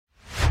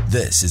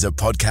This is a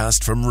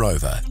podcast from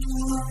Rover.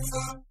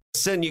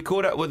 Sin, you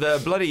caught up with a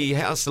bloody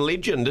house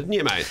legend, didn't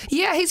you, mate?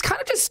 Yeah, he's kind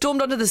of just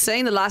stormed onto the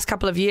scene the last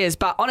couple of years.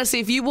 But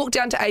honestly, if you walk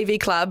down to AV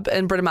Club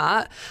in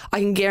Britomart, I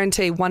can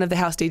guarantee one of the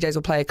house DJs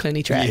will play a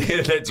Clooney track.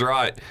 Yeah, that's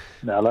right.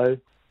 Hello.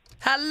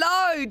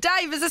 Hello,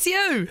 Dave, is this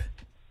you?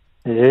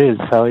 It is.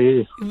 How are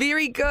you?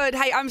 Very good.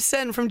 Hey, I'm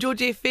Sin from George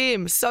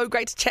FM. So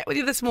great to chat with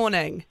you this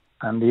morning.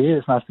 And you.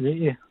 It's nice to meet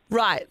you.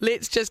 Right,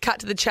 let's just cut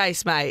to the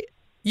chase, mate.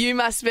 You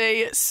must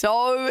be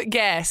so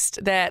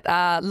gassed that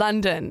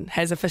London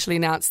has officially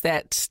announced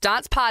that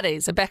dance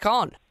parties are back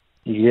on.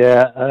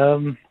 Yeah.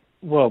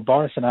 Well,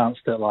 Boris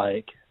announced it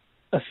like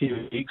a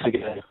few weeks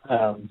ago.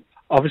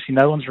 Obviously,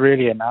 no one's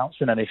really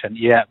announcing anything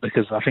yet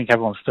because I think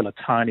everyone's still a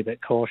tiny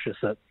bit cautious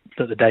that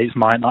the dates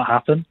might not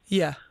happen.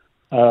 Yeah.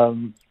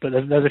 But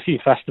there's a few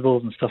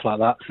festivals and stuff like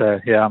that. So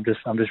yeah, I'm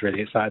just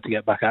really excited to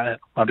get back at it.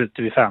 To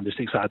be fair, I'm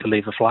just excited to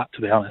leave the flat.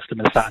 To be honest, I've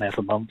been sat in here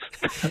for months.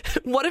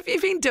 What have you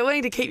been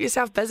doing to keep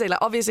yourself busy? Like,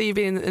 obviously, you've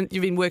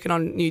been working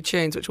on new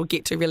tunes, which we'll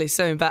get to really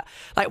soon. But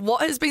like,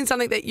 what has been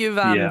something that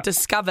you've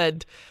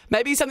discovered?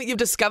 Maybe something you've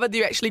discovered that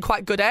you're actually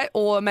quite good at,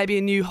 or maybe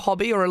a new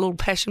hobby or a little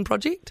passion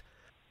project.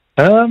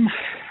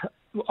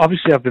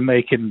 Obviously, I've been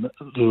making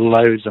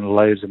loads and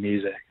loads of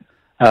music.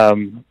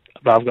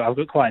 But I've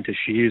got quite into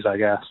shoes, I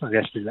guess.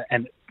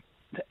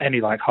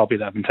 Any like hobby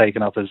that I've been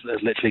taking up has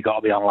literally got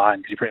to be online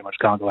because you pretty much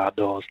can't go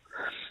outdoors.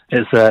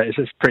 It's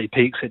a pretty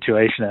peak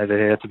situation over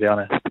here, to be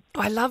honest.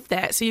 I love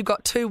that. So you've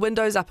got two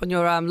windows up on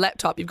your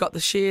laptop. You've got the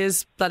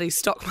shares, bloody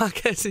stock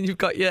markets, and you've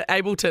got your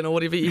Ableton or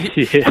whatever you...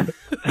 Yeah.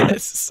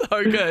 That's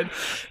so good.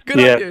 Good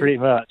yeah, on you. pretty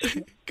much.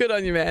 Good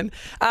on you, man.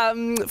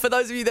 For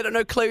those of you that don't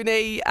know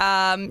Clooney,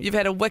 you've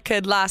had a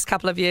wicked last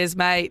couple of years,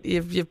 mate.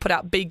 You've put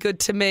out Be Good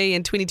To Me.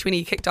 In 2020,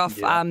 you kicked off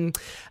a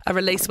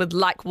release with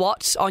Like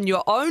What on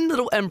your own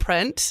little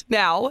imprint.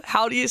 Now,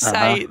 how do you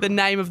say the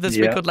name of this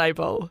record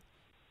label?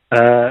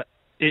 To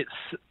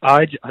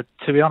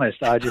be honest,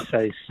 I just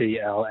say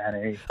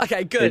CLNE.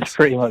 Okay, good. It's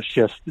pretty much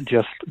just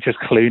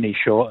Clooney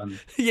shortened.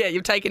 Yeah,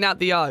 you've taken out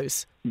the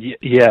O's.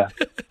 Yeah,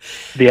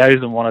 the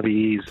O's and one of the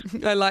E's.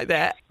 I like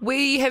that.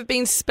 We have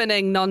been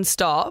spinning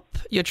non-stop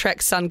your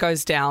track "Sun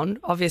Goes Down."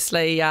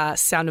 Obviously,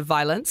 "Sound of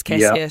Violence,"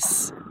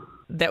 Cassius. Yep.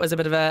 That was a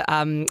bit of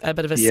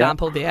a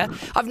sample there.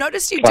 I've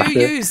noticed you do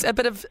use a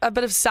bit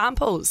of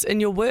samples in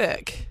your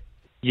work.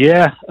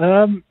 Yeah,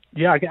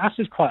 I get asked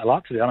this quite a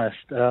lot, to be honest.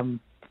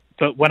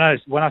 But when I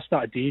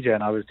started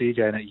DJing, I was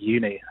DJing at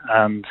uni,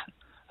 and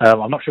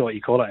I'm not sure what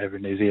you call it over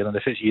in New Zealand,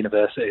 if it's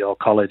university or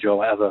college or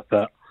whatever.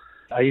 But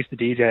I used to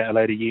DJ at a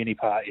load of uni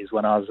parties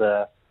when I was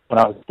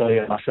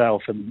studying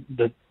myself, and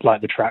the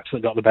tracks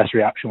that got the best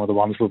reaction were the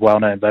ones with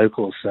well-known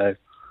vocals. So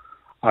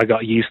I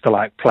got used to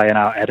like playing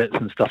out edits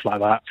and stuff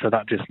like that. So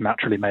that just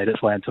naturally made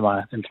its way into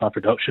my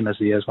production as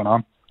the years went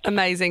on.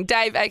 Amazing.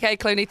 Dave, aka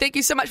Clooney, thank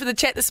you so much for the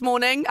chat this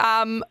morning.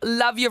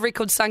 Love your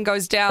record, Sun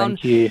Goes Down.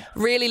 Thank you.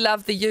 Really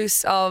love the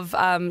use of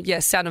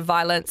Sound of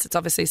Violence. It's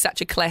obviously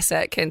such a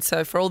classic. And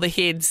so for all the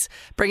heads,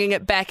 bringing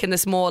it back in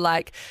this more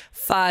like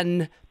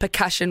fun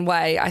percussion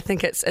way, I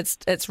think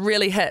it's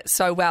really hit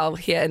so well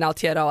here in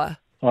Aotearoa.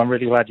 Well, I'm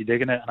really glad you're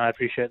digging it, and I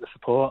appreciate the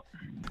support.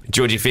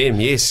 George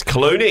FM, yes.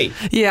 Clooney.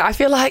 Yeah, I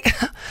feel like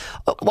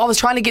I was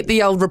trying to get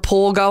the old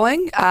rapport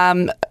going.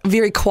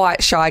 Very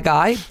quiet, shy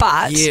guy,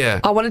 but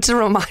I wanted to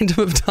remind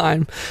him of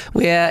time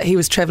where he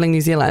was travelling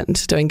New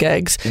Zealand doing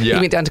gigs. Yeah. He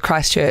went down to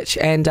Christchurch,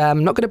 and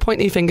I'm not going to point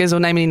any fingers or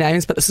name any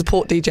names, but the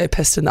support DJ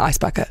pissed in the ice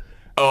bucket.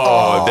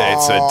 Oh,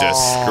 that's a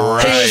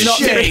disgrace. He was not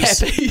very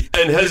happy.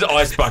 In his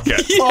ice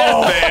bucket.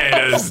 Yeah.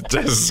 That is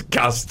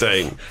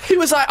disgusting. He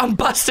was like, I'm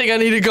busting, I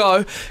need to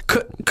go.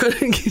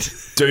 Couldn't get...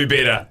 Do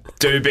better.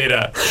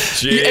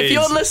 Jeez. If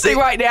you're listening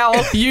right now,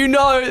 you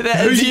know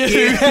that it's you.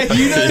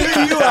 You know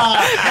who you are.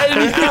 And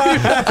you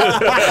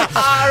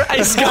are a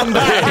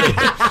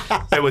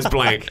scumbag. It was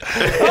blank.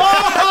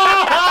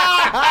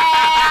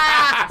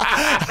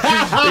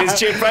 There's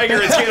Chet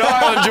Faker. It's Get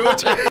High on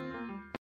George.